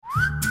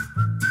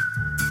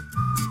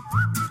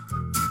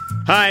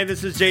Hi,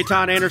 this is J.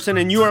 Todd Anderson,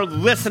 and you are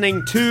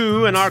listening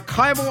to an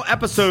archival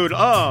episode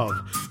of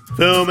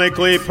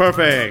Filmically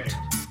Perfect.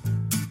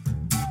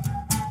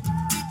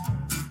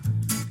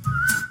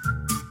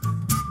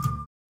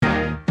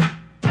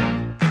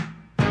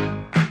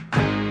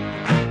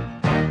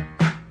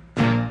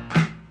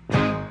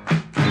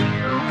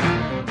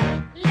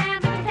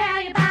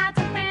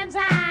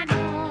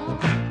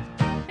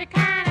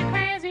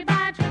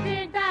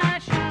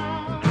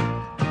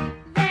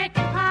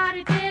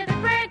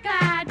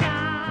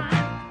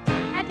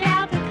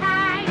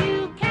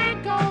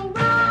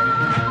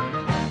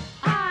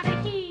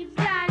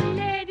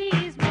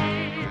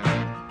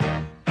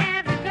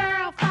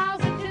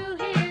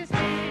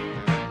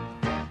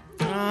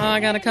 I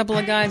got a couple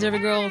of guys, every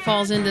girl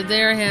falls into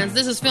their hands.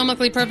 This is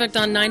Filmically Perfect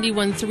on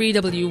 91.3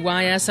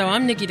 WYSO.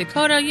 I'm Nikki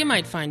Dakota. You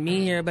might find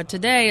me here, but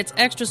today it's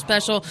extra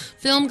special.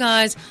 Film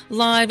Guys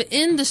live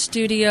in the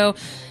studio.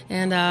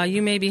 And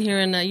you may be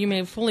hearing, you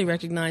may fully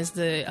recognize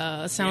the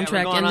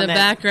soundtrack in the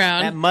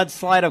background. That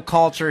mudslide of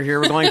culture here.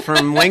 We're going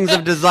from Wings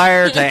of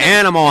Desire to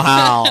Animal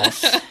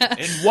House.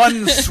 In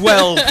one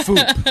swell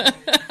swoop.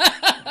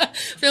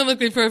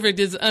 Filmically Perfect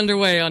is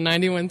underway on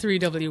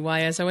 91.3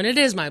 WYSO, and it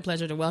is my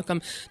pleasure to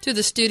welcome to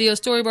the studio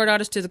storyboard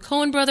artist to the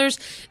Coen brothers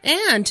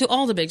and to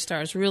all the big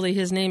stars. Really,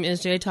 his name is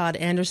J. Todd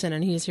Anderson,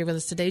 and he's here with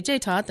us today. J.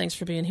 Todd, thanks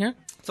for being here.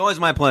 It's always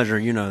my pleasure.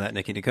 You know that,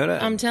 Nikki Dakota.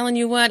 I'm telling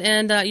you what,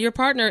 and your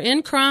partner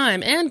in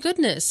crime and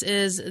goodness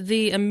is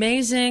the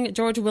amazing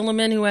George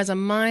Willeman, who has a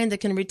mind that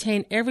can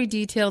retain every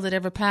detail that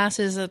ever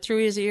passes through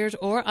his ears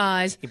or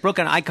eyes. He broke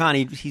an icon.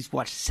 He's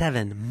watched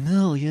 7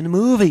 million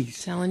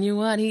movies. Telling you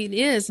what,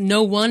 he is,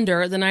 no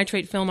wonder, the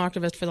nitrate film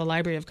archivist for the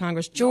Library of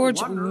Congress, George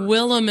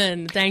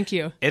Willeman. Thank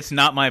you. It's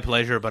not my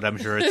pleasure, but I'm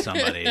sure it's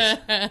somebody's.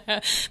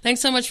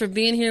 Thanks so much for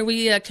being here.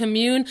 We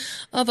commune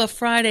of a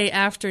Friday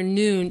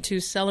afternoon to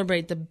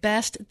celebrate the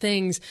best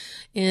things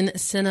in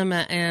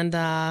cinema, and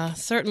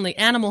certainly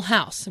Animal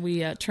House. We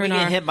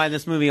get hit by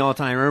this movie all the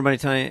time. Everybody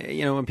telling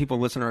you know, when people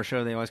listen to our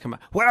show, they always come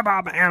back, what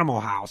about Animal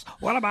House?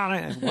 What about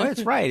it? Well,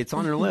 it's right. It's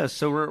on your list.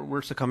 So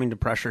we're succumbing to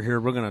pressure here.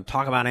 We're going to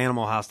talk about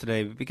Animal House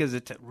today because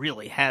it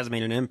really has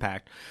made an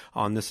impact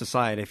on this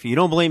society. If you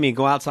don't believe me,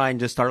 go outside and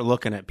just start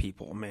looking at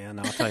people, man.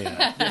 I'll tell you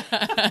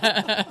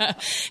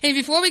that. Hey,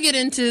 before we get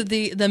into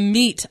the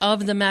meat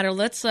of the matter,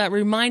 let's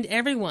remind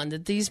everyone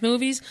that these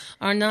movies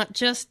are not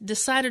just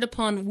decided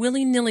upon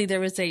willy-nilly.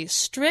 There is a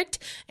strict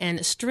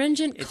and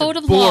stringent code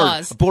of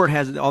laws. A board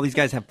has, all these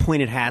guys have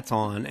pointed hats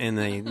on, and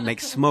they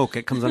make smoke.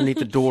 It comes underneath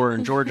the door,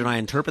 and George and I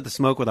interpret the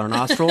smoke with our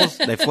nostrils.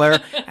 They flare,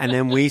 and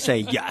then we say,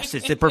 yes,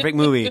 it's a perfect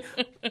movie.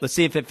 Let's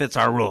see if it fits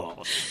our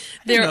rules.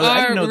 There are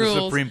I didn't know rules.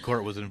 The Supreme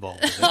Court was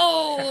involved with it.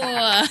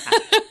 Oh,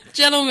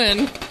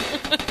 gentlemen.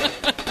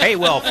 Hey,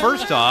 well,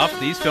 first off,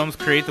 these films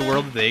create the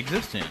world that they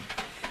exist in.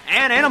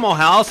 And Animal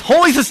House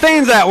wholly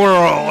sustains that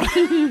world.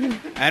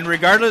 And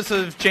regardless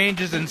of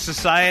changes in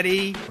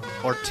society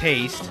or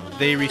taste,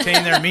 they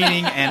retain their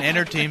meaning and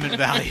entertainment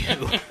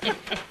value.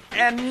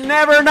 And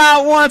never,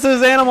 not once,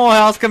 is Animal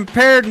House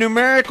compared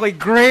numerically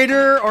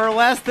greater or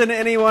less than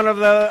any one of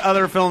the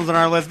other films on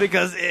our list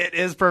because it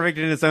is perfect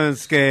in its own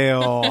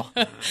scale.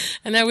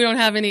 And then we don't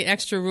have any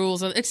extra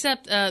rules,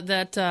 except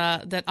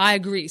that I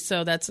agree.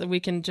 So we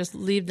can just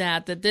leave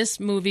that this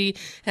movie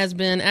has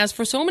been, as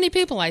for so many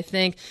people, I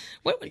think.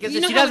 Because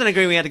if she doesn't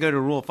agree, we have to go to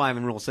Rule 5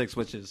 and Rule 6,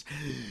 which is...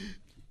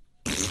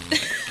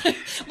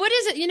 What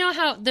is it? You know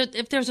how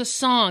if there's a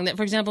song that,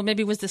 for example,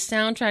 maybe was the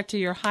soundtrack to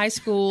your high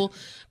school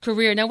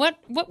career. Now, what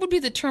would be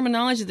the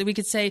terminology that we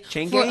could say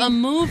for a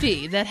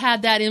movie that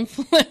had that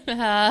influence?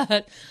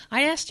 I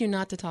asked you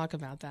not to talk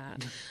about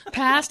that.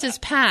 Past is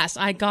past.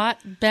 I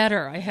got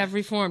better. I have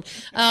reformed.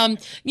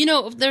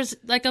 There's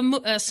like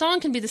a song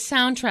can be the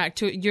soundtrack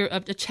to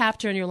a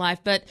chapter in your life,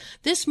 but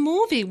this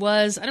movie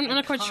was, I'm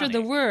not quite sure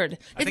the word.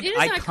 I think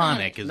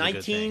iconic is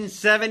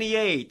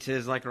 1978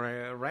 is like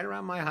right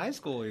around my high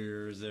school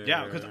years. There.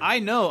 Yeah, because I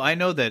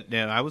know that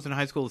I was in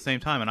high school at the same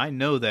time, and I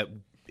know that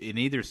in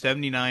either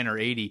 79 or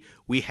 80,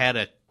 we had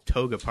a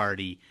toga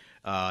party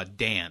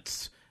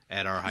dance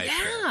at our high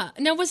school. Yeah.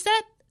 Now, was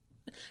that...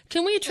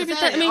 Can we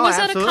attribute that? I mean, was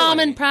that a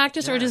common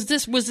practice, or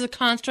was the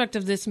construct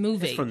of this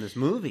movie? It's from this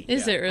movie.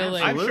 Is it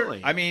really? Absolutely.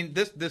 I'm sure, I mean,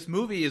 this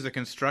movie is a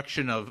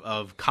construction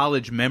of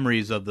college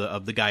memories of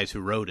the guys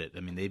who wrote it. I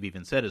mean, they've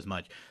even said as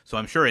much. So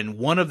I'm sure in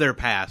one of their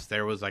past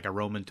there was like a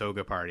Roman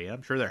toga party.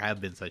 I'm sure there have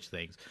been such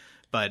things.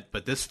 But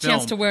this film,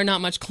 chance to wear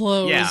not much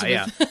clothes.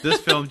 Yeah. This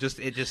film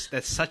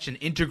that's such an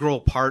integral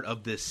part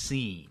of this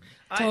scene.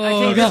 This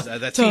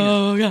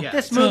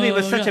movie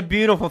was such a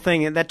beautiful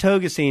thing, and that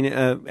toga scene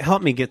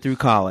helped me get through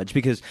college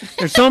because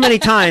there's so many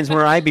times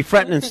where I'd be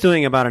fretting and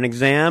stewing about an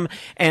exam,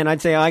 and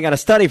I'd say, I got to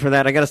study for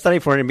that. I got to study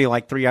for it, and it'd be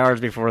like 3 hours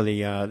before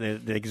the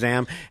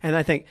exam, and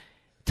I think,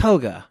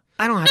 toga,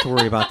 I don't have to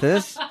worry about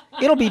this.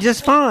 It'll be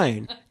just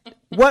fine.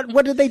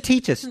 What did they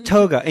teach us?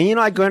 Toga. And,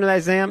 I'd go into that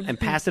exam and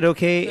pass it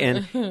okay.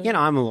 And,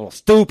 I'm a little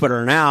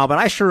stupider now, but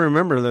I sure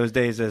remember those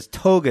days as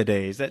toga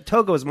days. That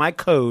toga was my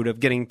code of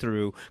getting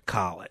through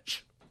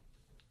college.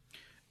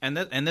 And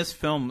this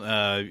film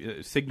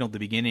signaled the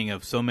beginning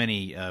of so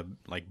many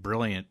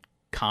brilliant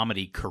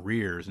comedy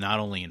careers, not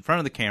only in front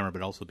of the camera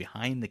but also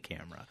behind the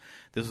camera.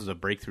 This was a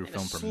breakthrough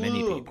film for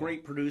many people.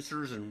 Great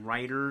producers and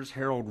writers,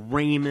 Harold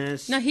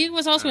Ramis. Now he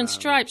was also in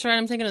Stripes, right?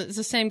 I'm thinking it's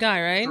the same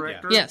guy, right?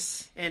 Director. Yeah.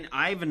 Yes. And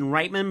Ivan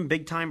Reitman,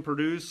 big time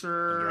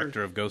producer,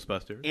 Director of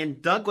Ghostbusters.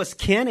 And Douglas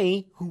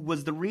Kenney, who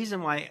was the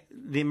reason why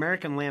the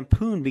American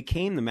Lampoon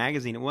became the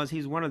magazine it was.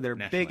 He's one of their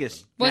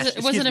biggest. Was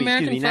it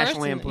American first?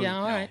 National Lampoon. Yeah,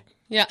 all right.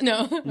 Yeah,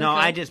 no. No,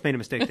 okay. I just made a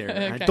mistake there.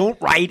 Okay.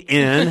 Don't write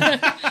in.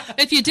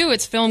 If you do,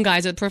 it's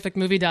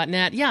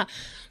filmguys@perfectmovie.net. Yeah.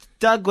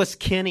 Douglas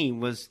Kenney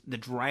was the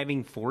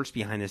driving force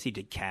behind this. He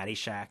did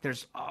Caddyshack.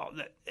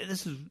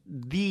 This is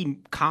the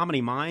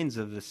comedy minds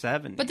of the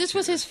 70s. But this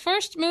was his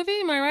first movie,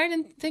 am I right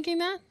in thinking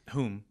that?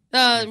 Whom?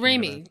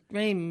 Raimi.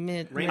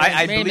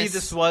 I believe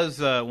this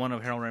was one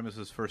of Harold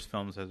Ramis's first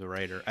films as a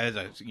writer, as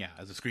a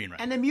screenwriter.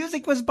 And the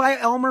music was by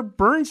Elmer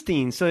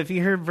Bernstein. So if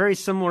you hear very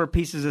similar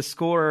pieces of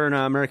score in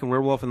American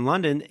Werewolf in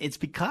London, it's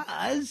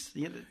because...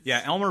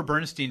 Elmer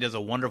Bernstein does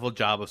a wonderful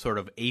job of sort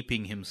of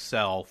aping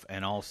himself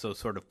and also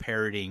sort of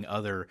parodying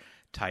other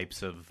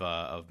types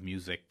of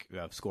music,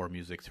 score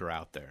music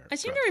throughout there. I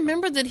seem to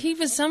remember that he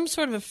was some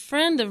sort of a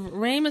friend of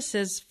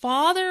Ramis's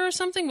father or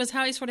something, was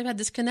how he sort of had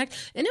this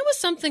connect. And it was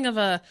something of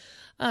a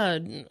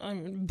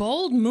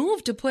bold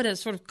move to put a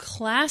sort of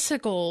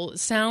classical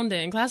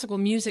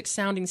music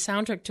sounding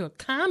soundtrack to a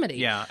comedy.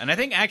 Yeah, and I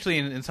think actually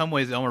in some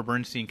ways Elmer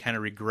Bernstein kind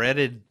of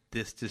regretted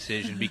this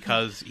decision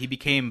because he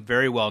became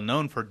very well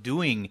known for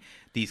doing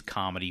these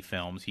comedy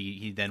films.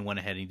 He then went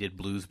ahead and he did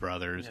Blues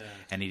Brothers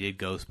and he did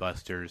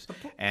Ghostbusters,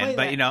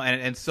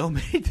 and so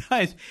many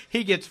times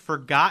he gets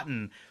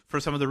forgotten for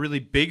some of the really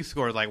big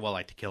scores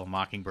like To Kill a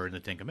Mockingbird and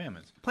the Ten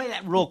Commandments. Play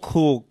that real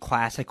cool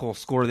classical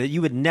score that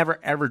you would never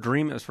ever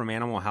dream it was from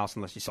Animal House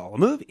unless you saw the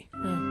movie.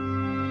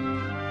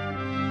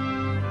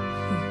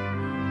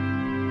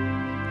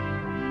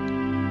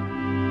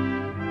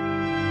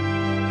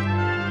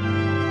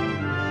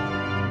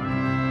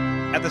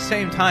 At the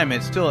same time,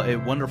 it's still a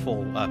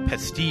wonderful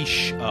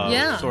pastiche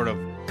of sort of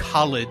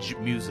college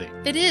music.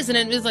 It is, and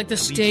it is like the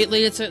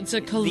stately. It's a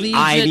collegiate. The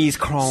ivy's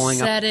crawling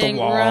setting.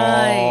 up the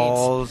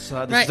walls.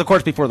 Right. This is, of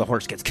course, before the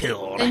horse gets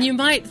killed. And you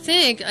might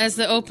think, as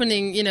the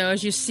opening,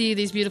 as you see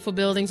these beautiful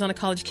buildings on a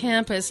college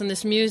campus and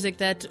this music,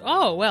 that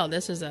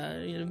this is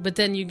but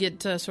then you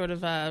get sort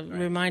of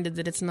reminded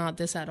that it's not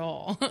this at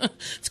all.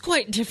 It's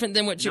quite different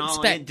than what you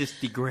expect. It just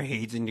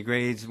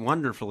degrades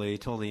wonderfully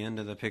till the end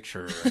of the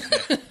picture.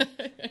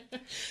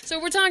 So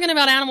we're talking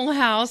about Animal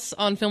House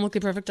on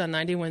Filmically Perfect on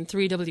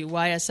 91.3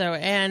 WYSO.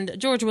 And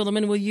George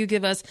Wilderman, will you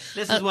give us...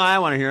 This is what I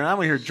want to hear. I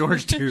want to hear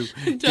George do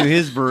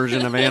his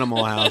version of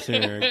Animal House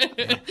here.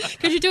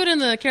 Could you do it in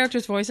the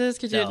characters' voices?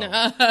 Could you?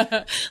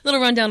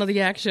 Little rundown of the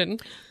action.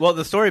 Well,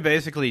 the story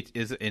basically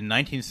is in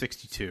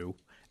 1962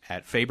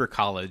 at Faber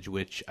College,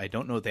 which I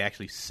don't know if they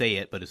actually say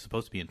it, but it's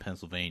supposed to be in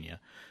Pennsylvania.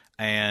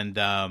 And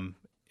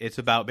it's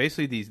about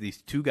basically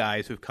these two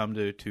guys who've come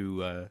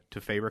to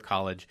Faber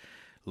College,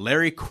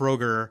 Larry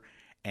Kroger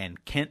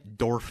and Kent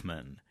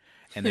Dorfman,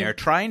 and they are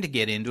trying to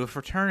get into a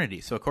fraternity.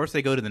 So, of course,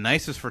 they go to the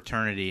nicest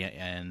fraternity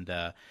and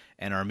are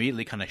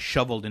immediately kind of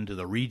shoveled into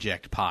the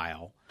reject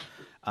pile.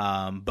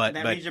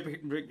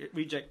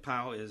 Reject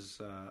pile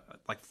is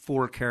like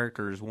four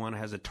characters. One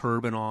has a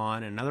turban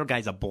on, and another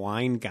guy's a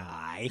blind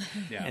guy,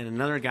 and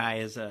another guy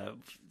is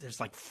there's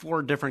like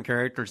four different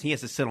characters. He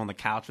has to sit on the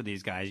couch with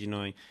these guys.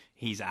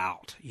 He's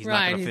out. He's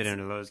not going to fit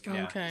into those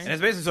guys. Okay. And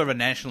it's basically sort of a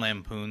National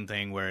Lampoon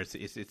thing where it's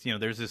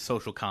there's this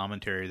social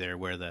commentary there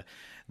where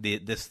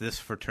this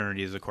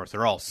fraternity is, of course,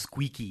 they're all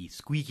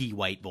squeaky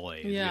white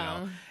boys.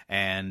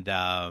 And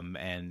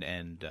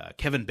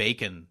Kevin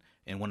Bacon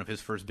in one of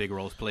his first big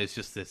roles plays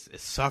just this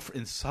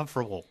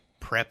insufferable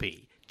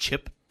preppy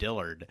Chip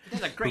Dillard.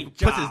 That's a great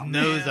job. Puts his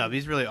nose up.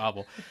 He's really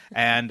awful.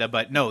 And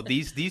but no,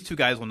 these two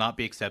guys will not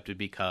be accepted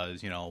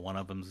because one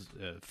of them's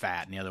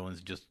fat and the other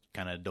one's just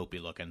kind of dopey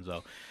looking.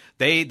 So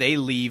they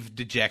leave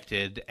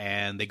dejected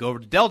and they go over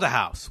to Delta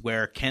House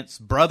where Kent's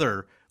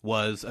brother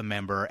was a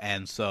member,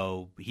 and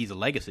so he's a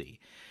legacy.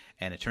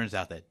 And it turns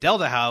out that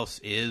Delta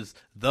House is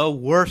the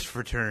worst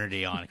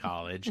fraternity on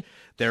college.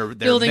 They're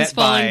buildings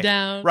falling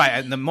down. Right.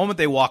 And the moment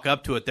they walk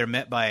up to it, they're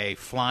met by a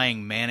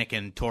flying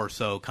mannequin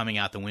torso coming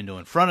out the window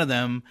in front of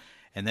them.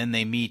 And then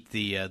they meet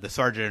the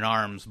Sergeant at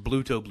Arms,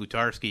 Bluto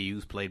Blutarski,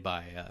 who's played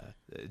by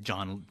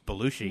John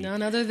Belushi.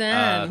 None other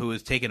than. Who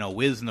is taking a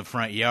whiz in the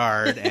front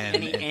yard.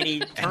 And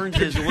he turns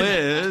his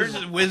whiz. Turns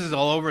his whizzes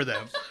all over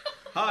them.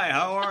 Hi,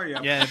 how are you?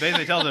 Yeah, and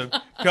basically tells them,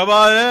 come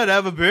on in,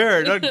 have a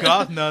beer. It doesn't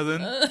cost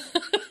nothing.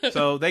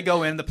 So they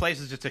go in. The place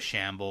is just a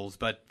shambles,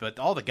 but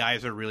all the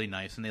guys are really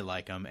nice and they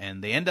like them.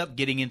 And they end up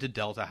getting into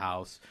Delta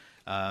House,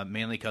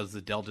 mainly because the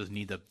Deltas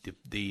need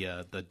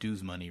the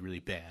dues money really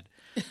bad.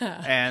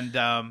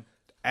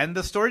 And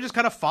the story just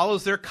kind of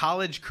follows their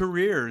college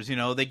careers.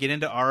 They get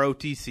into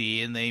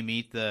ROTC and they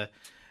meet the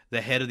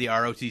head of the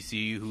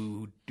ROTC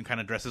who kind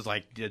of dresses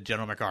like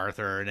General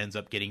MacArthur and ends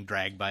up getting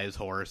dragged by his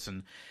horse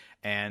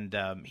and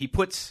he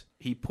puts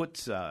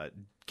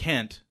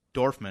Kent,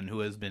 Dorfman, who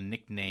has been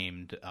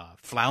nicknamed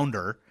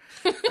Flounder,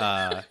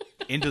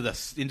 into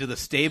the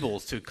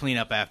stables to clean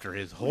up after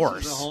his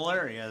horse. It's a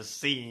hilarious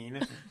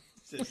scene.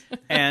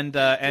 And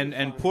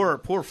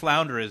poor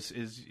Flounder is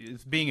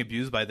being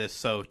abused by this.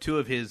 So two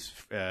of his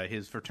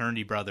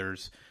fraternity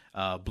brothers,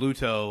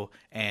 Bluto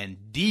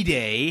and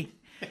D-Day,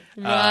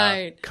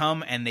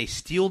 come and they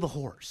steal the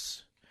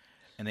horse.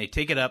 And they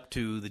take it up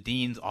to the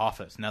dean's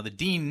office. Now, the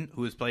dean,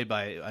 who is played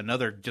by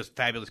another just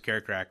fabulous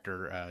character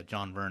actor,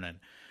 John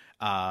Vernon.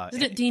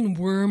 Isn't it Dean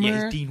Wormer?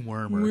 Yeah, it's Dean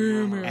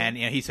Wormer. And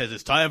he says,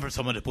 it's time for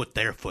someone to put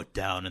their foot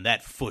down, and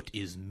that foot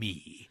is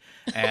me.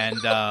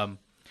 And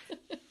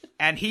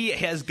and he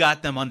has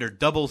got them under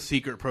double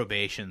secret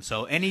probation.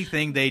 So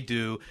anything they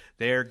do,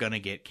 they're going to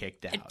get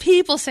kicked out. And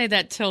people say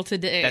that till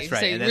today. That's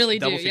right. They really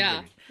do,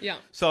 yeah.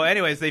 So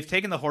anyways, they've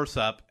taken the horse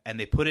up, and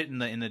they put it in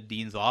the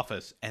dean's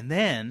office. And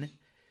then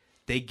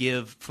they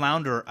give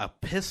Flounder a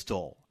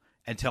pistol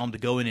and tell him to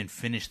go in and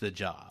finish the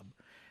job.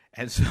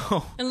 And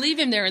so and leave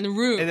him there in the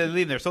room. And then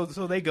leave him there. So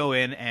they go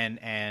in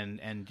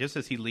and just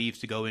as he leaves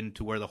to go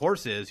into where the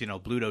horse is,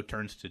 Bluto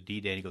turns to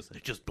D-Day and he goes,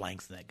 "There's just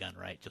blanks in that gun,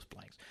 right? Just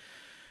blanks."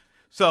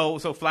 So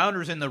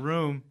Flounder's in the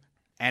room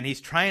and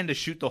he's trying to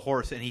shoot the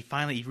horse, and he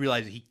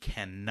realizes he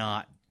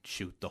cannot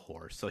shoot the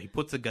horse. So he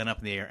puts the gun up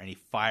in the air and he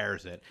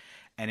fires it.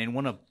 And in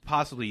one of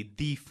possibly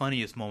the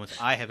funniest moments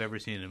I have ever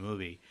seen in a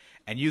movie,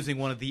 and using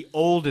one of the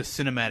oldest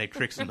cinematic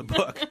tricks in the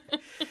book,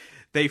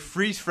 they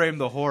freeze frame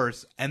the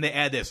horse and they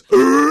add this.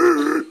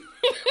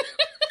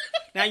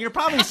 Now, you're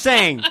probably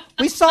saying,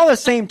 we saw the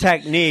same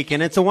technique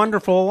in It's a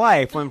Wonderful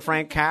Life when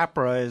Frank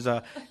Capra is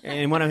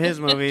in one of his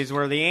movies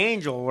where the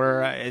angel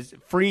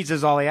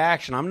freezes all the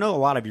action. I know a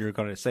lot of you are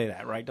going to say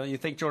that, right? Don't you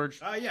think,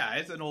 George? Yeah,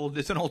 it's an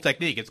old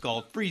technique. It's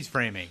called freeze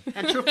framing.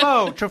 And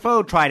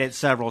Truffaut tried it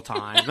several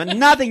times, but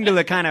nothing to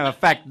the kind of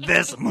effect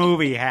this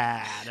movie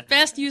had.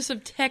 Best use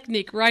of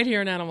technique right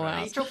here in Animal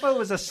House. Truffaut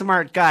was a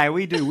smart guy.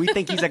 We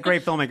think he's a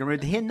great filmmaker.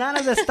 But none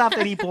of the stuff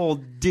that he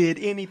pulled did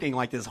anything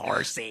like this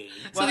horse scene.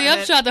 So the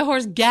upshot, the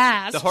horse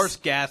gasps. The horse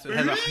gasps,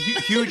 has a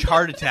huge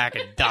heart attack,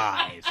 and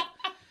dies.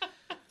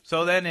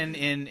 So then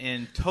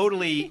in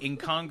totally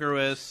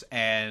incongruous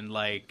and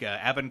like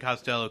Abbott and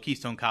Costello,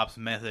 Keystone Cops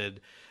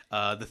method,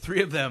 the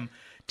three of them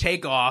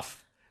take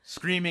off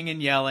screaming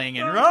and yelling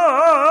and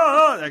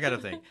that kind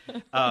of thing.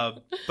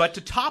 But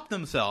to top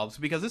themselves,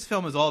 because this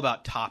film is all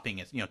about topping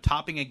it,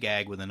 topping a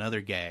gag with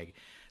another gag.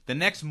 The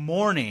next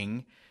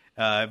morning,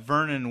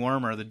 Vernon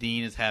Wormer, the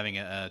dean, is having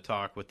a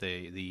talk with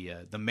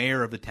the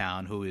mayor of the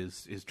town, who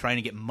is trying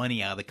to get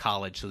money out of the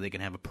college so they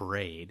can have a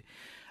parade.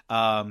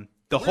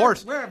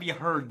 Horse. Where have you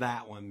heard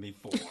that one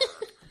before?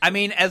 I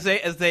mean, as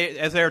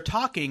they're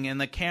talking and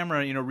the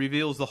camera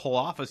reveals the whole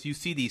office, you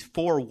see these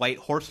 4 white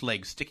horse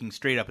legs sticking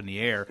straight up in the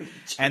air,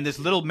 and this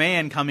little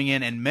man coming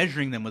in and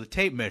measuring them with a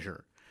tape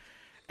measure.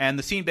 And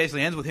the scene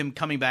basically ends with him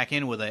coming back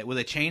in with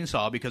a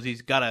chainsaw because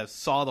he's got to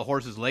saw the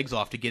horse's legs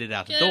off to get it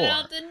out the door. Get it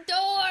out the door!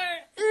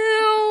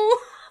 Ew!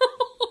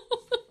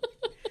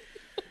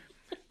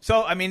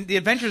 So, I mean, the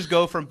adventures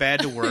go from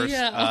bad to worse.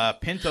 Yeah.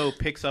 Pinto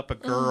picks up a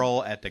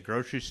girl at the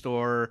grocery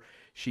store.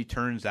 She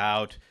turns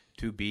out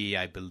to be,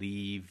 I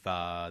believe,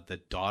 the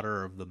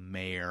daughter of the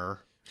mayor,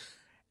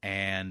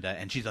 and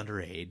she's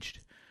underaged.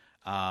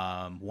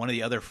 One of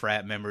the other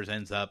frat members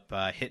ends up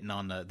hitting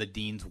on the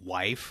dean's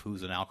wife,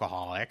 who's an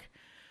alcoholic.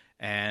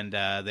 And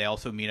they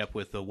also meet up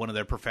with one of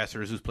their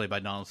professors, who's played by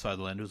Donald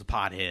Sutherland, who's a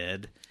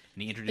pothead.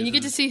 And you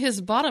get to see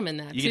his bottom in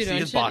that, too, don't you? You get to see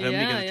his bottom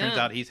because it turns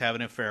out he's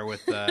having an affair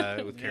with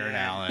Karen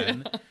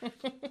Allen.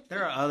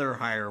 There are other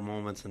higher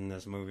moments in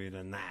this movie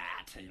than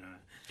that,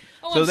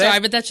 Oh, I'm sorry,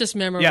 but that's just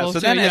memorable. Yeah,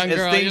 so then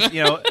as things,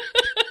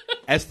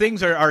 as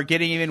things are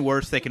getting even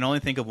worse, they can only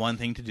think of one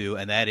thing to do,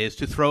 and that is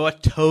to throw a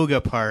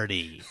toga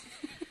party.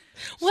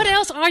 What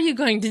else are you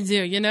going to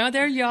do?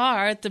 There you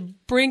are at the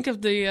brink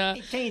of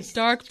the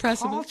dark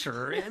precipice.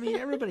 Culture. I mean,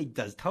 everybody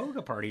does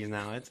toga parties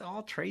now. It's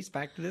all traced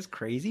back to this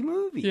crazy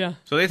movie. Yeah.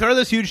 So they throw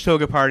this huge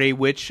toga party,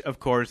 which,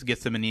 of course,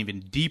 gets them in even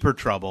deeper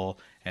trouble,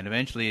 and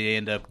eventually they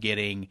end up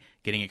getting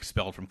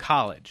expelled from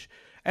college.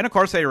 And, of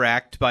course, they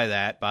react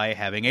by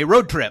having a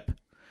road trip.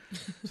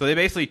 So they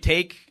basically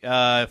take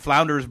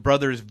Flounder's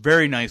brother's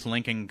very nice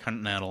Lincoln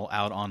Continental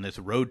out on this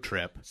road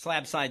trip.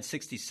 Slab side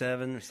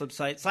 67, slab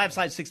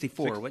side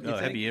 64. What do you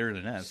think? Heavier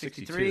than that.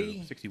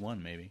 63?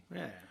 61 maybe.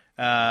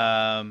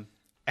 Yeah.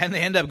 And they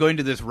end up going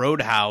to this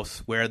roadhouse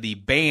where the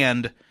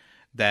band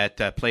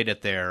that played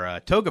at their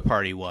toga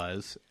party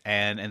was,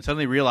 and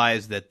suddenly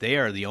realize that they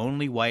are the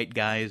only white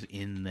guys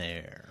in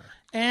there.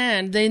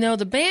 And they know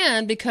the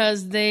band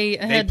because they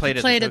had played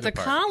at the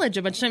college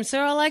a bunch of times. So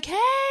they're all like, hey,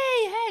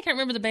 I can't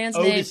remember the band's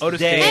name. Otis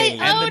Day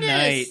and the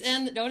Knights.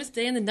 And Otis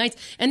Day and the Knights.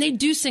 And they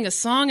do sing a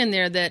song in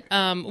there that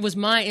was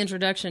my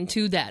introduction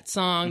to that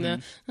song.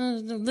 Mm-hmm.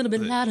 A little bit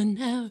louder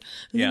now,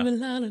 a little bit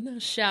louder now.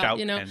 Shout,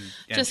 and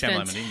just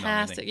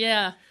fantastic.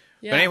 Yeah.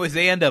 But anyways,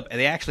 they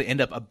actually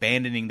end up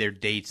abandoning their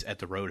dates at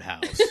the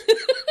Roadhouse.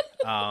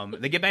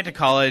 They get back to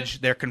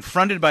college. They're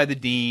confronted by the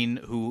dean,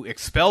 who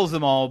expels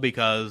them all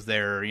because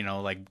they're,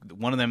 like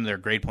one of them, their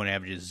grade point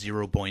average is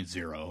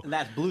 0.0.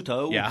 That's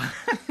Bluto. Yeah.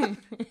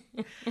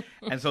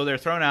 And so they're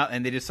thrown out,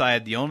 and they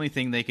decide the only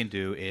thing they can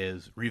do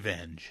is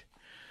revenge.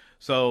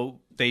 So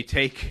they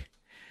take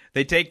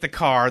the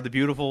car, the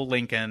beautiful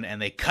Lincoln,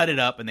 and they cut it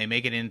up, and they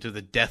make it into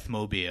the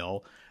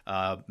Deathmobile,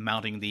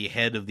 mounting the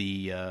head of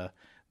the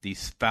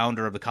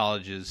founder of the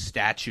college's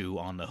statue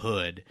on the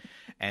hood.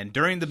 And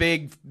during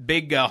the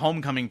big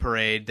homecoming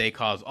parade, they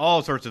cause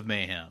all sorts of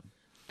mayhem,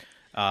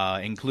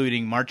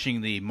 including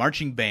marching the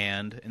marching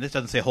band, and this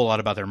doesn't say a whole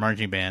lot about their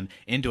marching band,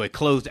 into a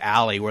closed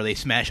alley where they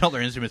smash all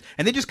their instruments,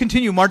 and they just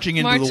continue marching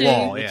into the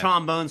wall. The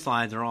trombone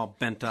slides are all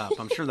bent up.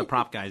 I'm sure the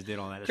prop guys did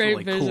all that. It's Great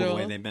really visual. cool the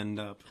way they bend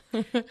up.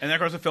 And then, of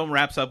course, the film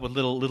wraps up with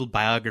little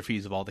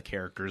biographies of all the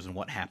characters and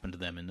what happened to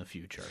them in the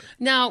future.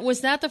 Now,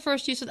 was that the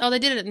first use of... Oh, they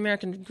did it at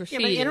American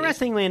Graffiti. Yeah, but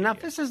interestingly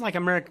enough, this is like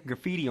American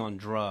Graffiti on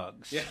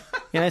drugs. Yeah.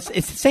 It's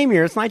the same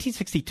year. It's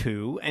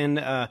 1962,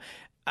 and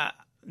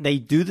they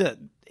do the...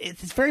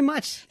 It's very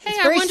much... Hey,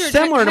 it's very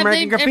similar to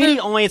American Graffiti,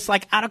 only it's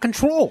like out of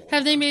control.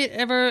 Have they made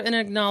ever an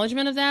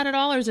acknowledgement of that at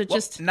all, or is it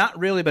just... Not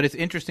really, but it's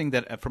interesting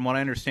that, from what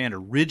I understand,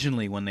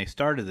 originally when they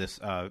started this,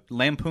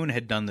 Lampoon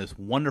had done this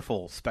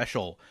wonderful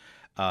special...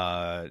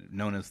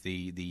 known as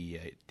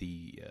the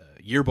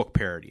yearbook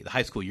parody, the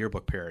high school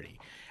yearbook parody,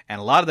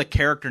 and a lot of the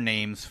character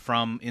names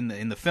from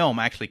in the film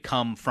actually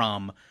come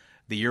from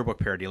the yearbook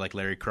parody, like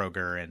Larry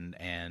Kroger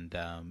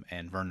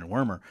and Vernon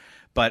Wormer.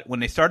 But when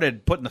they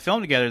started putting the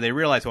film together, they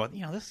realized, well,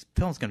 this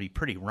film's going to be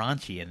pretty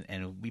raunchy,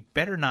 and we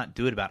better not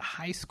do it about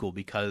high school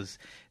because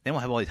then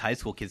we'll have all these high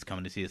school kids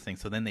coming to see this thing.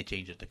 So then they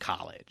changed it to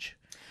college.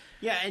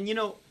 Yeah, and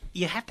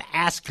you have to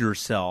ask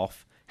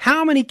yourself,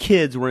 how many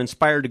kids were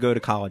inspired to go to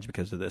college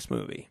because of this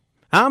movie?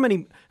 How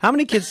many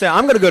kids say,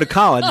 I'm going to go to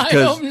college because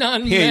I hope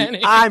not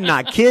many. I'm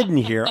not kidding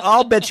here.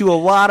 I'll bet you a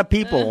lot of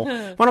people.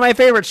 One of my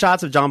favorite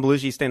shots of John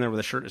Belushi standing there with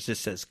a shirt that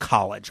just says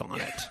college on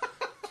it.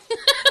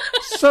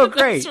 So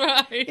great.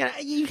 That's right. Yeah,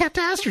 you have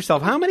to ask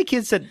yourself, how many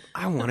kids said,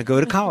 I want to go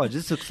to college?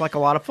 This looks like a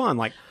lot of fun.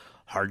 Like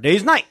Hard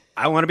Day's Night.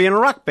 I want to be in a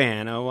rock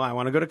band. Oh, I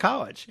want to go to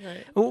college.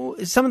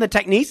 Right. Some of the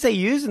techniques they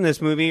use in this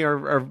movie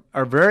are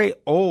very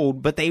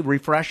old, but they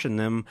refreshen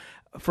them.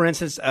 For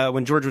instance,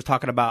 when George was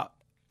talking about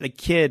the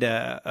kid,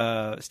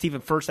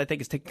 Stephen First, I think,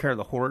 is taking care of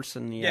the horse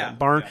in the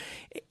barn.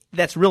 Yeah.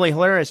 That's really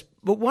hilarious.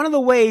 But one of the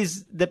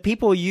ways that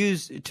people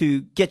use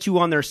to get you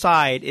on their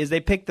side is they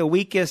pick the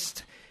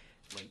weakest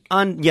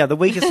person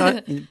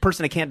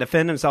that can't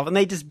defend himself, and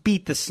they just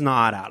beat the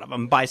snot out of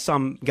him by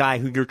some guy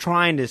who you're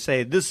trying to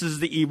say, this is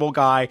the evil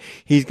guy.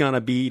 He's going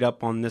to beat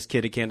up on this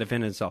kid who can't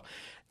defend himself.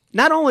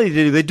 Not only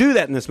do they do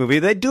that in this movie,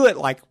 they do it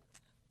like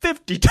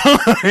 50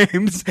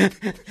 times.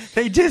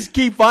 They just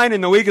keep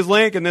finding the weakest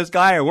link in this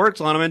guy who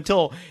works on him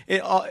until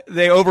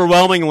they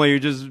overwhelmingly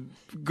just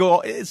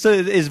go. So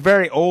it's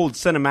very old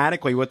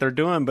cinematically what they're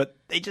doing, but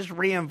they just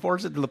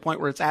reinforce it to the point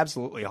where it's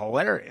absolutely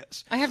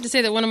hilarious. I have to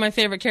say that one of my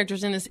favorite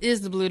characters in this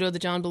is the Bluto, the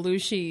John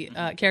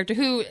Belushi character,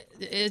 who,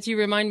 as you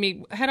remind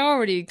me, had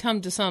already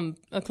come to some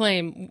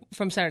acclaim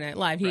from Saturday Night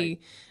Live.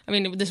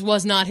 This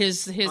was not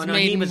his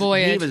maiden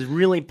voyage. He was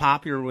really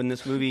popular when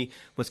this movie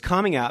was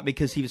coming out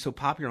because he was so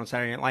popular on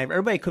Saturday Night Live.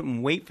 Everybody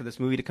couldn't wait for this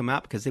movie to come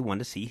out because they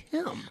wanted to see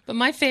him. But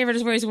my favorite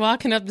is where he's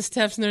walking up the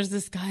steps and there's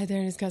this guy there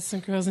and he's got some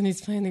girls and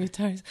he's playing the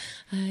guitars.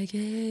 I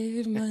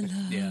gave my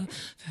love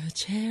for a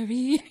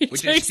cherry.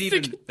 Which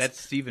is that's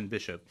Stephen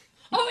Bishop.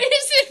 Oh,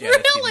 is it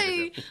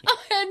really? Oh,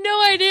 I had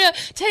no idea.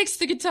 Takes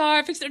the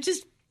guitar, fixes it,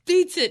 just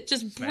beats it,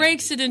 just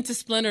breaks it into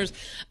splinters,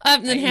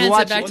 and then hands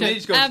it back to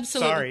him.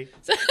 Absolutely.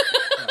 Sorry.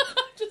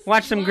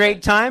 Watch some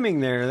great timing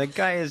there. That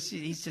guy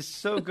he's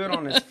just so good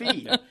on his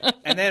feet.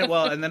 And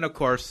then of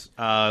course,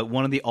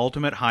 one of the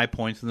ultimate high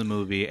points in the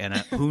movie, and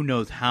who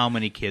knows how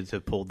many kids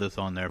have pulled this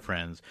on their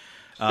friends.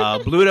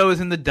 Bluto is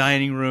in the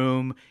dining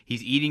room.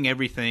 He's eating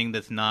everything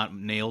that's not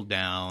nailed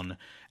down.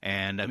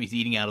 And he's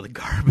eating out of the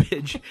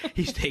garbage.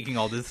 He's taking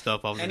all this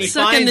stuff off. And he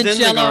finds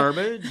the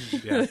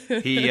garbage. Yeah.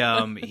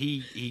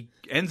 He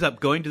ends up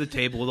going to the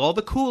table with all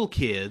the cool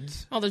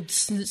kids. All the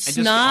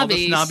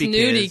snobby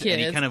snooty kids. And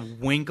he kind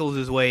of winkles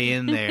his way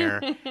in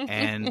there.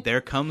 And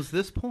there comes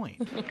this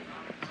point.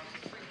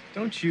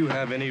 Don't you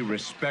have any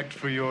respect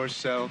for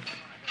yourself?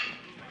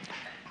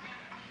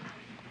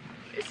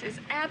 This is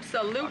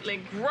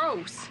absolutely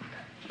gross.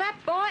 That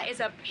boy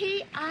is a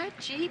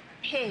P.I.G.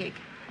 pig.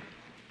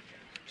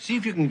 See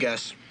if you can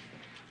guess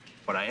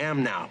what I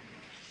am now.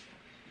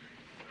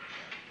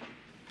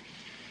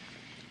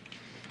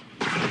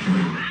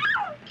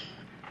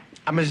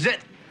 I'm a zit.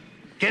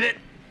 Get it?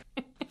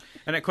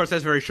 And, of course,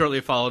 that's very shortly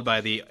followed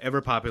by the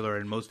ever-popular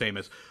and most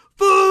famous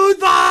food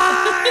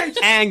fights!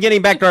 And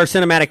getting back to our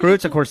cinematic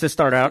roots, of course, this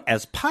started out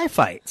as pie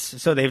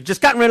fights. So they've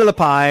just gotten rid of the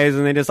pies,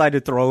 and they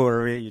decided to throw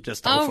her.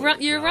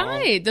 You're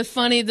right. The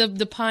funny,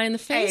 the pie in the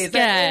face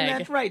gag.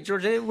 That's right,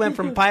 George. It went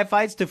from pie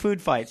fights to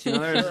food fights.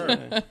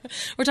 We're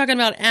talking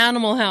about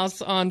Animal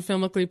House on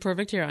Filmically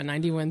Perfect here on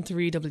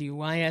 91.3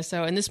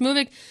 WYSO. And this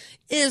movie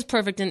is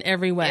perfect in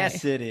every way.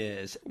 Yes, it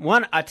is.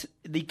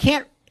 You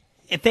can't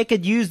if they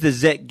could use the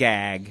zit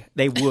gag,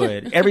 they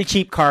would. Every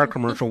cheap car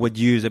commercial would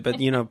use it, but,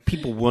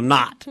 people will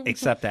not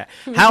accept that.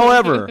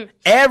 However,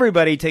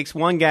 everybody takes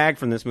one gag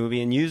from this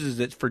movie and uses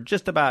it for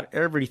just about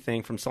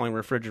everything from selling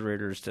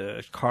refrigerators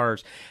to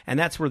cars, and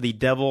that's where the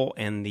devil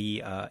and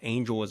the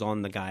angel is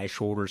on the guy's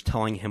shoulders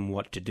telling him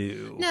what to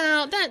do.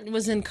 Now, that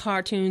was in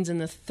cartoons in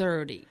the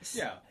 30s.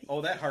 Yeah.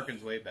 Oh, that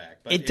harkens way back.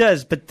 But it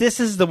does, but this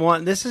is the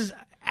one,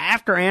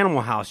 after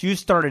Animal House, you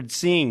started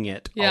seeing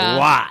it a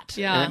lot.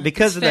 Yeah,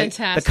 because of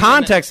the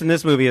context in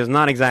this movie is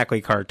not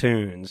exactly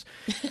cartoons.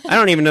 I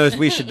don't even know if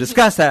we should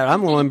discuss that.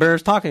 I'm a little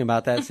embarrassed talking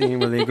about that scene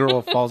where the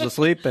girl falls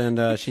asleep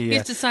and she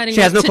He's deciding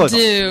she has what no to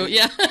do.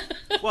 Yeah.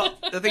 Well,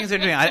 the thing is, they're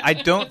doing. I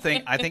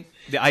think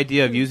the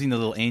idea of using the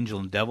little angel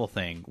and devil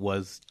thing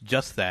was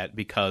just that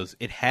because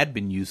it had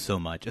been used so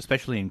much,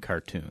 especially in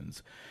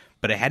cartoons,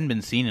 but it hadn't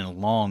been seen in a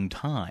long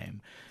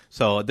time.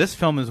 So this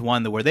film is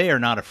one where they are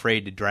not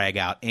afraid to drag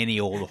out any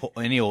old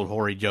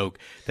hoary joke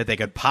that they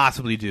could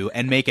possibly do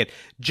and make it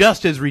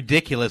just as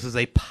ridiculous as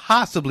they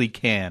possibly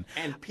can.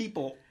 And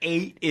people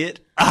ate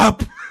it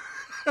up.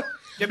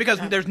 Yeah,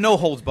 because there's no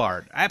holds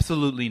barred.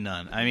 Absolutely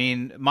none. I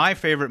mean, my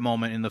favorite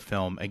moment in the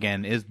film,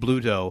 again, is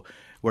Bluto,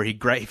 where he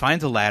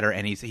finds a ladder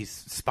and he's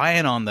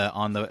spying on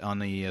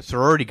the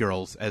sorority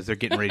girls as they're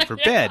getting ready for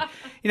bed.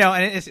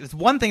 And it's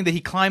one thing that he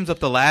climbs up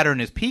the ladder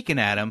and is peeking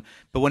at them,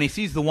 but when he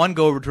sees the one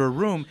go over to her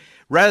room,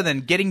 rather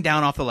than getting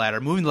down off the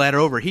ladder, moving the ladder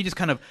over, he just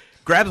kind of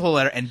grabs the whole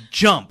ladder and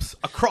jumps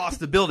across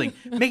the building,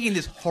 making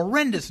this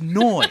horrendous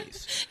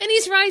noise. And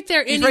he's right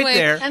there anyway. He's right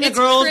there. And the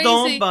girls crazy.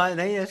 don't, but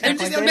they just and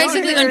like just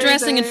basically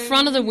undressing in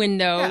front of the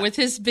window with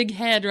his big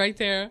head right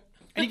there.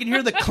 And you can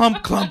hear the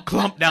clump, clump,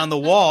 clump down the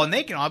wall, and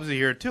they can obviously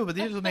hear it too, but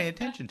they just pay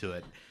attention to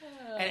it.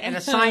 And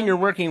a sign you're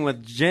working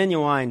with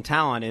genuine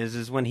talent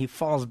is when he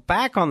falls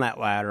back on that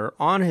ladder,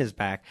 on his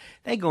back,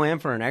 they go in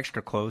for an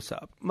extra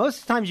close-up. Most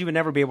of the times you would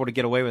never be able to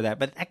get away with that,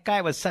 but that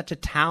guy was such a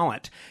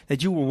talent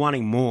that you were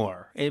wanting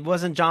more. It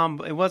wasn't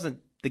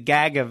the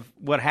gag of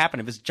what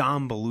happened. It was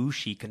John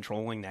Belushi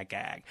controlling that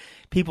gag.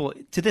 People,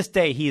 to this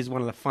day, he is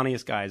one of the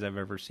funniest guys I've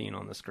ever seen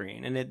on the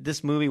screen. And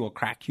this movie will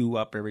crack you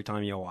up every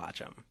time you watch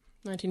him.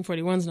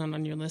 1941's not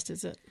on your list,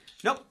 is it?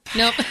 Nope.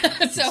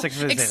 So,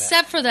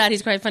 except for that,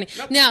 he's quite funny.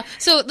 Nope. Now,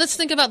 so let's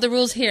think about the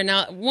rules here.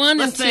 Now,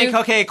 let's think.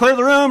 Okay, clear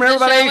the room,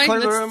 everybody.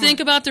 Clear the room. Let's think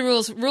about the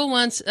rules. Rule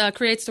 1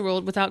 creates the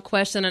rule without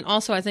question, and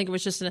also I think it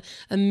was just an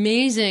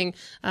amazing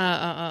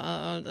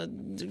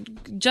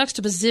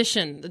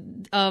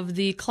juxtaposition of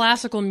the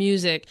classical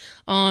music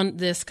on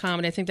this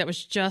comedy. I think that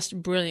was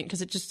just brilliant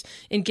because it just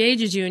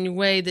engages you in a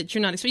way that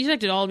you're not expecting. You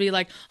expect it all to be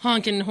like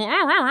honking,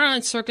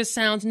 and circus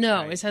sounds.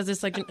 No, it has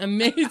this like an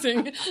amazing.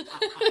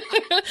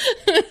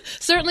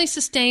 Certainly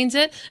sustains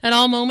it at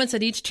all moments.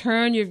 At each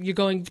turn, you're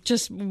going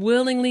just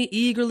willingly,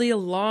 eagerly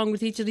along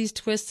with each of these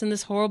twists and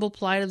this horrible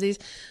plight of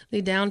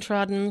the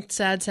downtrodden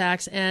sad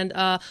sacks. And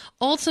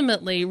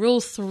ultimately,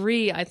 Rule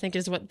 3, I think,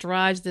 is what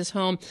drives this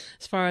home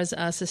as far as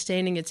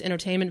sustaining its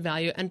entertainment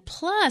value. And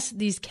plus,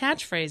 these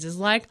catchphrases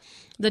like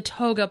the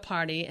toga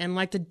party and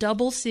like the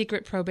double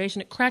secret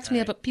probation. It cracks me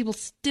up, but people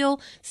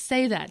still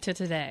say that to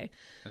today.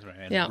 That's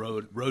right. And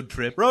road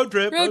trip.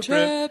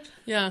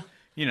 Yeah.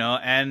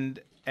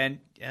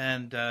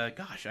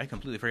 Gosh, I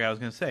completely forgot what I was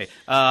going to say.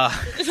 Well,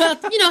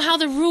 how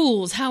the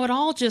rules, how it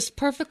all just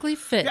perfectly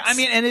fits. Yeah, I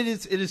mean, and it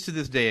is to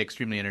this day an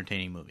extremely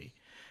entertaining movie.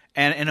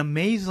 And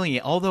amazingly,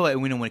 although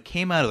when it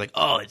came out, it was like,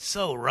 oh, it's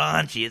so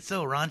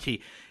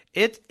raunchy.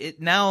 It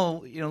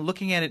now,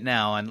 looking at it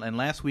now, and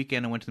last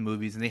weekend I went to the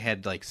movies and they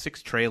had like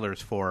 6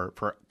 trailers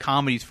for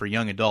comedies for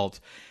young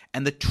adults.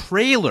 And the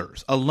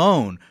trailers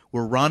alone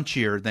were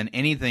raunchier than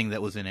anything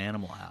that was in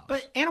Animal House.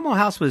 But Animal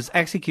House was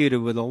executed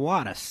with a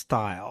lot of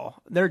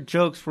style. Their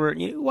jokes were...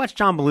 You watch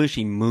John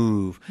Belushi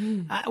move.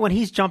 When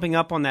he's jumping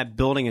up on that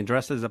building and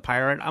dressed as a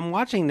pirate, I'm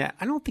watching that.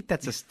 I don't think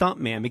that's a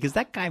stuntman because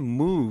that guy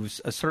moves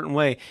a certain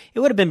way. It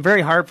would have been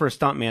very hard for a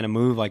stuntman to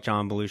move like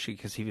John Belushi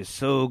because he was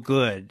so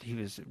good. He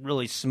was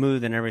really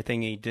smooth in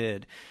everything he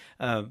did.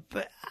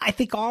 But I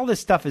think all this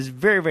stuff is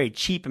very, very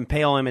cheap and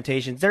pale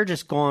imitations. They're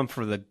just going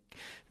for the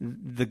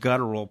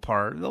guttural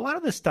part. A lot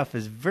of this stuff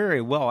is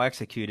very well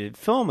executed.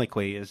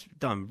 Filmically is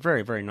done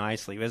very, very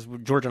nicely. As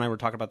George and I were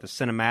talking about the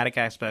cinematic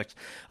aspects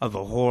of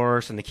the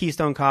horse and the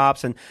Keystone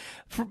Cops. And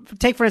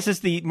take, for instance,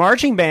 the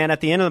marching band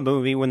at the end of the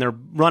movie when they're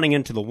running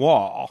into the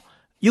wall.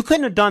 You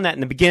couldn't have done that in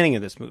the beginning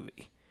of this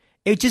movie.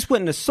 It just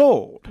wouldn't have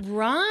sold.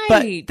 Right.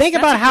 But think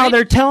about how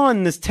they're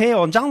telling this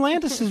tale. And John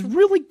Landis is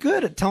really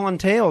good at telling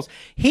tales.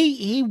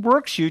 He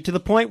works you to the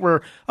point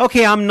where,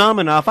 okay, I'm numb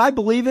enough. I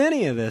believe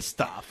any of this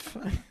stuff.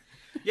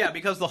 Yeah,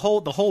 because the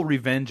whole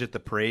Revenge at the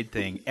Parade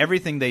thing,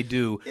 everything they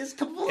do is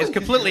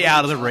completely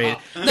out of the raid.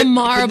 The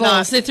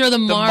marbles, they throw the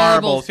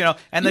marbles,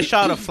 and the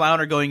shot of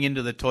Flounder going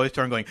into the toy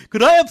store and going,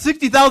 "Could I have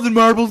 60,000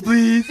 marbles,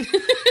 please?"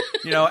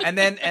 And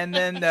then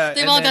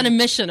they've all got a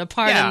mission, a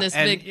part in this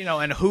big.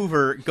 And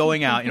Hoover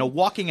going out,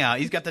 walking out.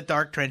 He's got the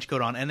dark trench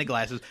coat on and the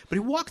glasses, but he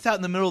walks out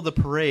in the middle of the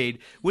parade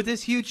with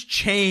this huge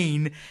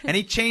chain, and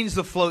he chains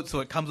the float so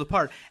it comes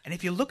apart. And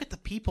if you look at the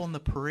people in the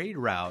parade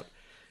route.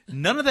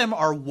 none of them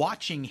are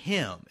watching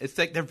him. It's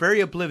like they're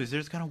very oblivious. They're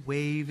just kind of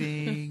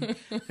waving.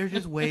 They're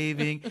just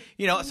waving.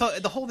 So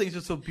the whole thing is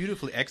just so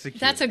beautifully executed.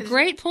 That's a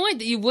great point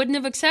that you wouldn't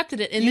have accepted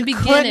it in the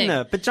beginning. You couldn't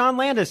have. But John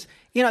Landis,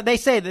 they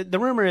say that the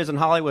rumor is in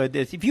Hollywood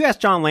that if you ask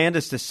John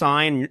Landis to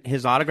sign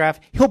his autograph,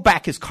 he'll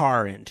back his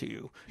car into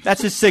you.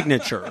 That's his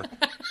signature.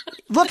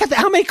 Look at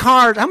how many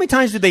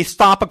times did they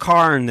stop a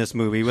car in this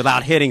movie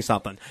without hitting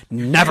something?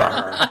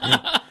 Never.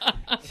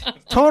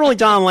 Totally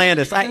John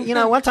Landis.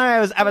 One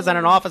time I was at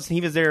an office and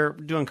he was there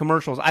doing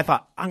commercials. I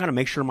thought, I'm going to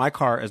make sure my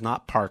car is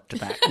not parked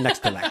next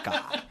to that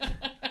guy.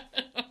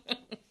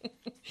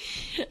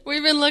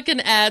 We've been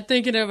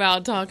thinking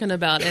about, talking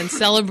about, and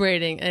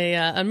celebrating a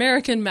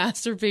American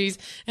masterpiece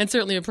and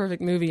certainly a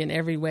perfect movie in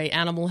every way,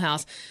 Animal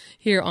House,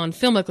 here on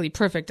Filmically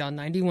Perfect on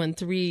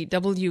 91.3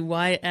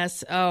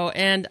 WYSO.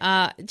 And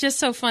just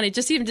so funny,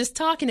 just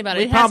talking about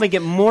it. We probably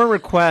get more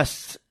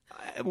requests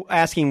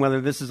asking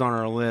whether this is on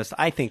our list.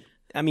 I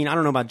don't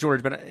know about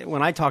George, but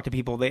when I talk to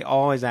people, they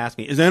always ask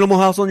me, is Animal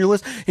House on your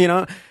list?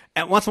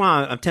 And once in a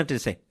while, I'm tempted to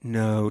say,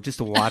 no, just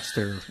to watch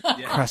their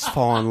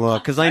crestfallen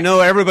look, because I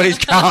know everybody's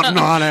counting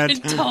on it.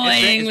 It's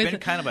been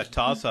kind of a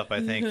toss-up, I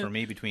think, for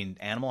me between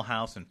Animal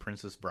House and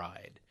Princess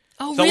Bride.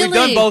 Oh, so really? We've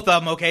done both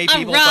of them, okay,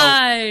 people? All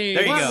right.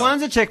 So there you go.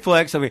 One's a chick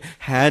flick, so we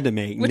had to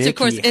make Nikki of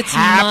course, it's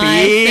happy.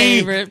 my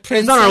favorite,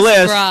 Princess It's on our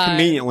list, Bride.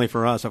 Conveniently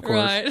for us, of course.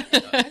 Right.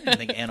 I didn't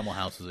think Animal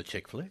House was a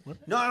chick flick.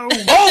 What? No.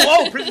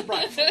 Princess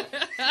Bride. Sorry.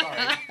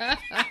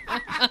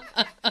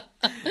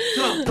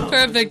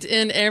 Perfect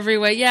in every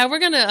way. Yeah, I'm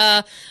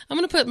gonna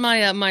put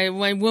my my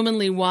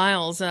womanly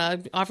wiles,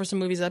 offer some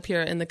movies up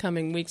here in the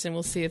coming weeks, and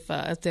we'll see if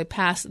they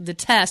pass the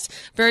test.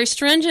 Very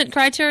stringent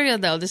criteria,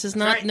 though. This is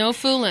not no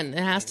fooling.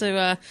 It has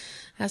to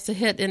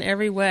hit in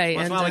every way.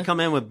 That's why we come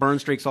in with burn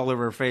streaks all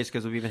over our face,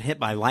 because we've been hit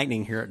by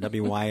lightning here at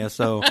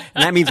WYSO,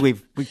 and that means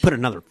we've put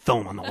another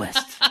film on the list.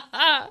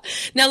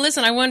 Now,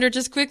 listen, I wonder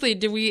just quickly,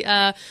 do you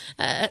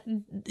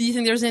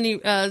think there's any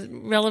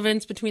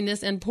relevance between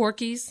this and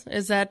Porky's?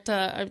 Is that,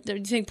 do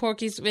you think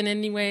Porky's in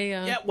any way?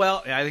 Yeah,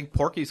 well, I think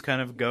Porky's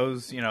kind of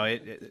goes,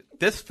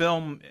 this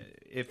film,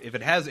 if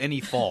it has any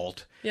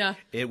fault,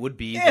 it would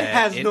be that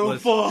has no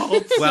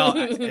fault. Well,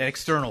 an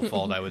external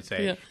fault, I would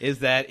say, is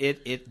that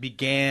it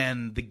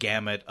began the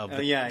gamut of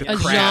the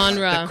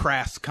genre, the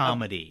crass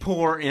comedy.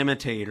 Poor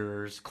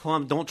imitators,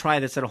 don't try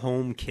this at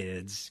home,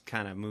 kids,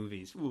 kind of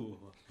movies. Ooh.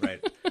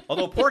 Right.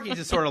 Although Porky's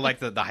is sort of like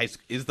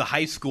the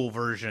high school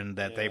version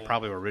that they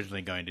probably were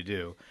originally going to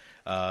do.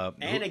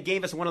 And it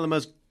gave us one of the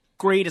most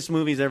greatest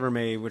movies ever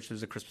made, which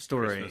was A Christmas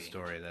Story. Christmas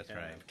Story, that's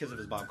right. Because of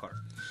his Bob Clark.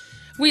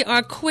 We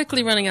are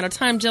quickly running out of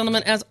time,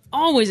 gentlemen. As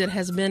always, it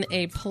has been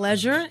a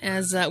pleasure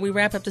as we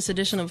wrap up this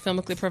edition of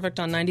Filmically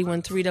Perfect on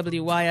 91.3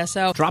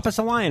 WYSO. Drop us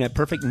a line at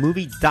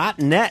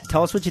perfectmovie.net.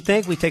 Tell us what you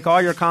think. We take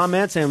all your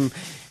comments, and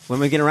when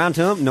we get around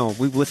to them,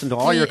 we listen to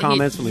all your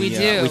comments. We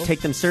do. We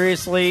take them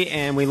seriously,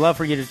 and we love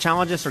for you to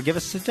challenge us or give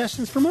us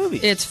suggestions for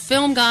movies. It's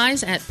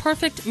filmguys at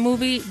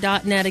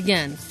perfectmovie.net.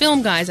 Again,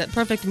 filmguys at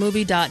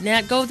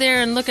perfectmovie.net. Go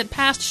there and look at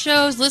past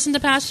shows, listen to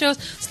past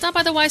shows. Stop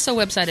by the WYSO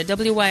website at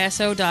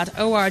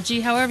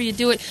wyso.org. However you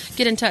do it,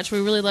 get in touch. We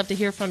really love to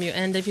hear from you.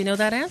 And if you know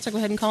that answer, go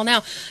ahead and call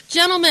now.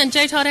 Gentlemen,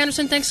 J. Todd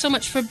Anderson, thanks so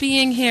much for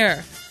being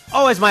here.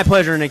 Always my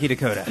pleasure, Nikki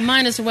Dakota.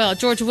 Mine as well.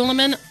 George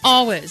Willeman,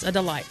 always a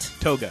delight.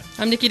 Toga.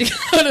 I'm Nikki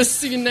Dakota.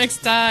 See you next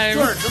time.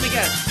 George, let me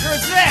guess.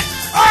 George, that.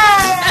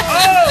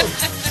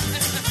 Oh!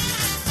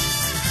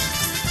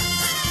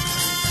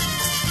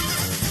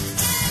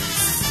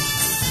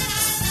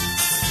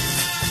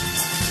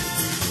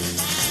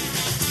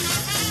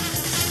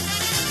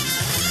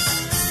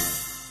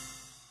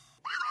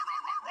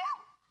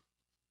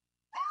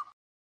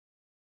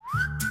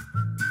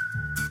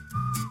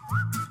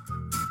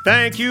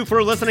 Thank you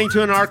for listening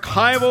to an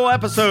archival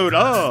episode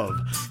of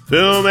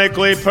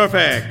Filmically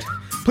Perfect.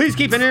 Please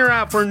keep an ear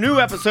out for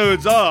new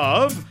episodes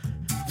of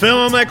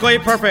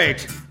Filmically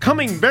Perfect,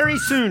 coming very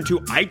soon to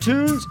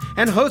iTunes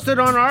and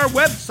hosted on our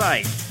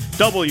website,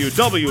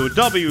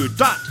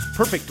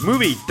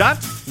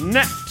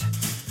 www.perfectmovie.net.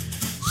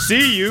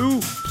 See you,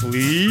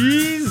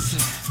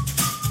 please.